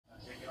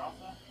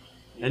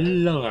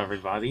Hello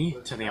everybody,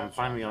 today I'm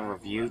finally on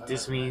review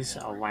Disney's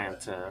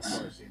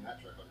Atlantis.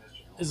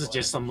 This is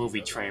just a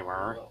movie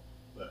trailer.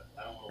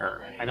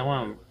 I don't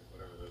want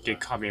to get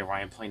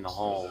copyrighted playing the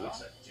whole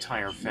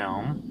entire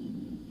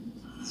film.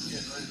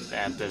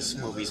 And this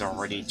movie's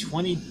already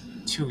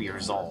 22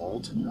 years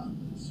old.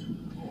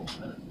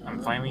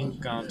 I'm finally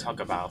gonna talk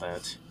about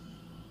it.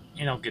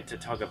 And I'll get to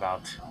talk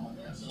about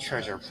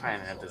Treasure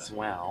Planet as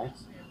well.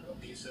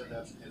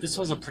 This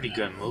was a pretty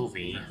good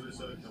movie.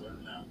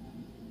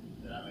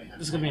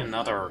 This is gonna be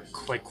another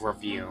quick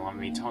review on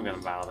me talking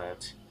about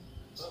it.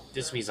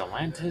 Disney's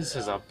Atlantis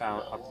is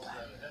about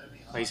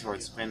a place where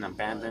it's been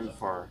abandoned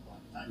for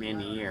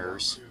many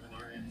years.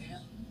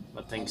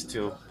 But thanks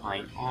to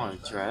my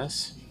aunt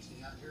dress,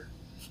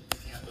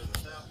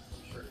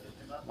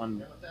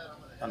 one,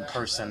 one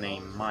person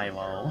named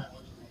Milo,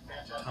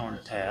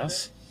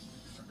 Countess,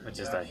 which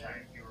is the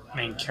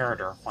main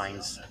character,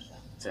 finds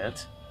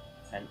it,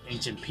 and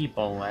ancient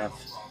people live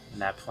in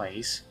that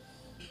place,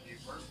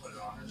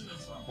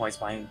 voiced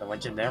by the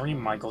legendary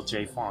Michael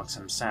J. Fox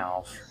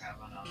himself.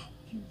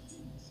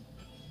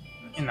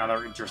 And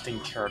other interesting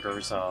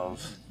characters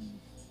of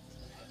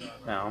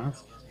them.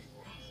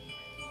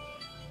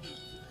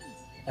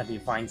 And he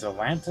finds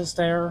Atlantis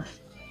there,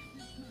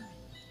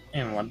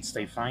 and once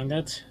they find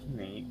it,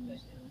 they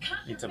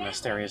meet a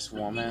mysterious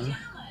woman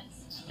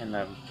and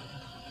a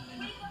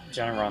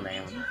general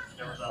named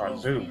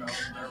Luke.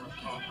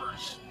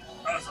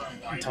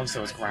 He tells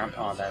to his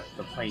grandpa that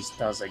the place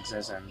does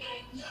exist and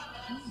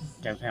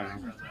give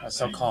him a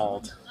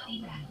so-called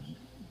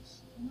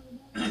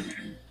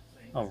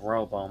a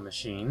robo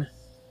machine,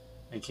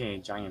 aka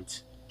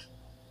giant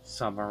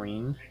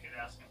submarine,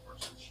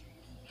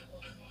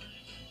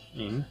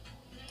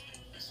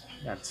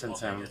 that sends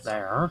him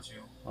there,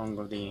 along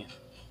with the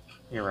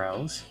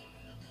heroes,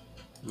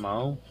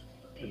 Mo,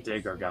 the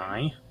digger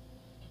guy,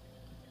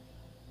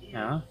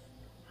 yeah,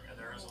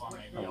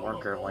 a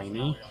worker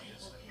lady,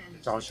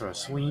 Joshua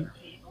Sweet,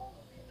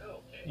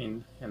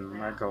 and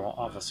medical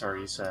officer,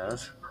 he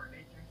says.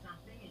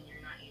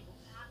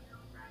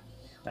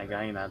 That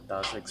guy that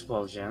does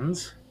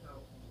explosions.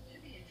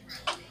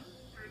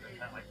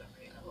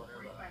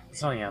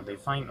 So yeah, they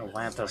find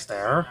Atlantis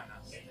there.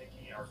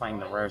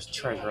 Find the rarest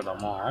treasure of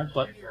them all,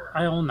 but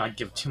I will not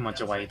give too much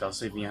away though,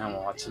 so if you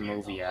haven't watched the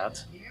movie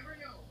yet.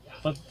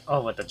 But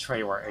I'll let the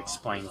trailer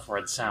explain for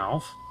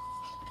itself.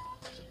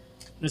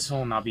 This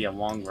will not be a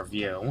long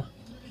review.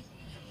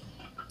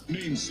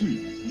 Main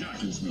Suite,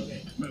 Doctor's Note,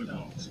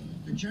 Metacalls,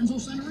 Vincenzo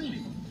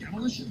Santorini,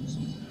 Demolitions.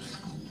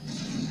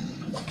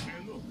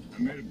 Hey look, I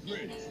made a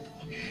bridge.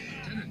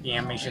 The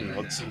animation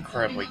looks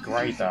incredibly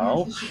great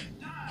though.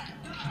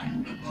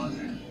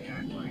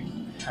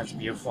 Has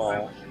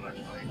beautiful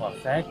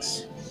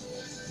effects,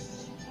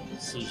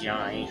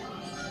 CGI,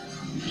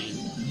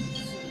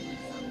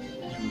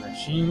 and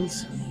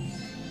machines.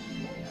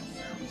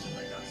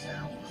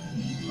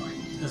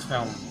 This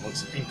film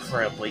looks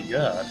incredibly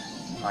good.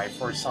 When I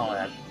first saw it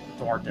at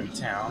Thornton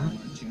Town.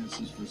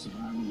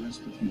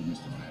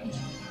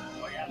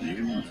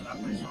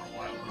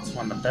 It's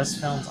one of the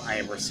best films I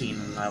ever seen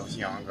when I was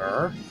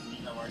younger.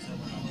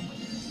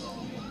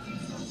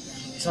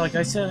 So like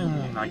I said, I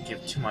will not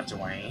give too much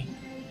away.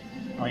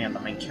 Oh yeah, the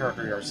main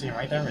character you're seeing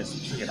right there is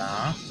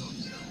Kira,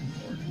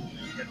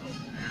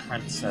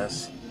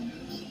 Princess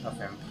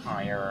of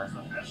Empire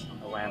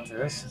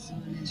Atlantis.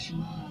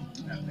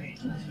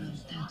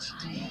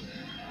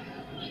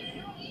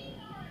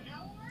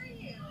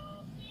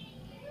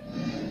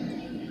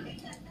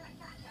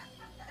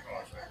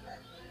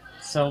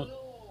 So,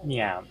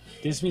 yeah,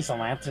 Disney's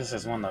Atlantis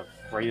is one of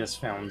the greatest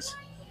films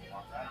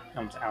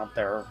out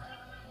there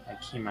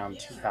that came out in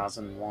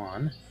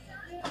 2001.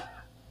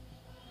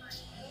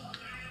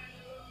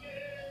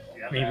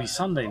 Maybe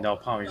someday they'll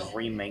probably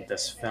remake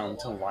this film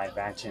to live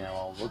action and it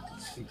will look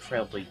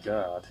incredibly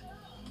good.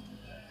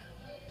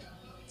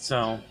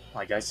 So,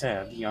 like I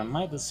said, you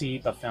might have to see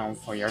the film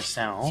for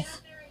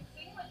yourself.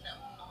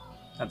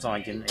 That's all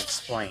I can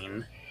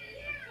explain.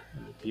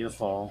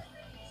 Beautiful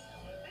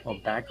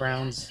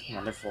backgrounds,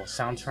 wonderful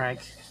soundtrack,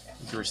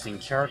 interesting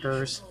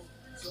characters,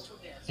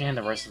 and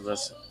the rest of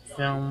this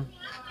film,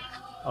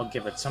 I'll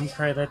give it some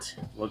credit.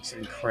 Looks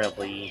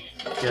incredibly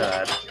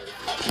good.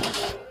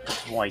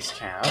 Voice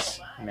cast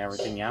and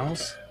everything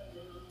else.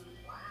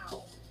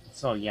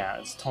 So yeah,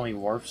 it's totally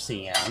worth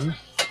seeing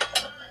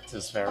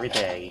this very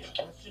day.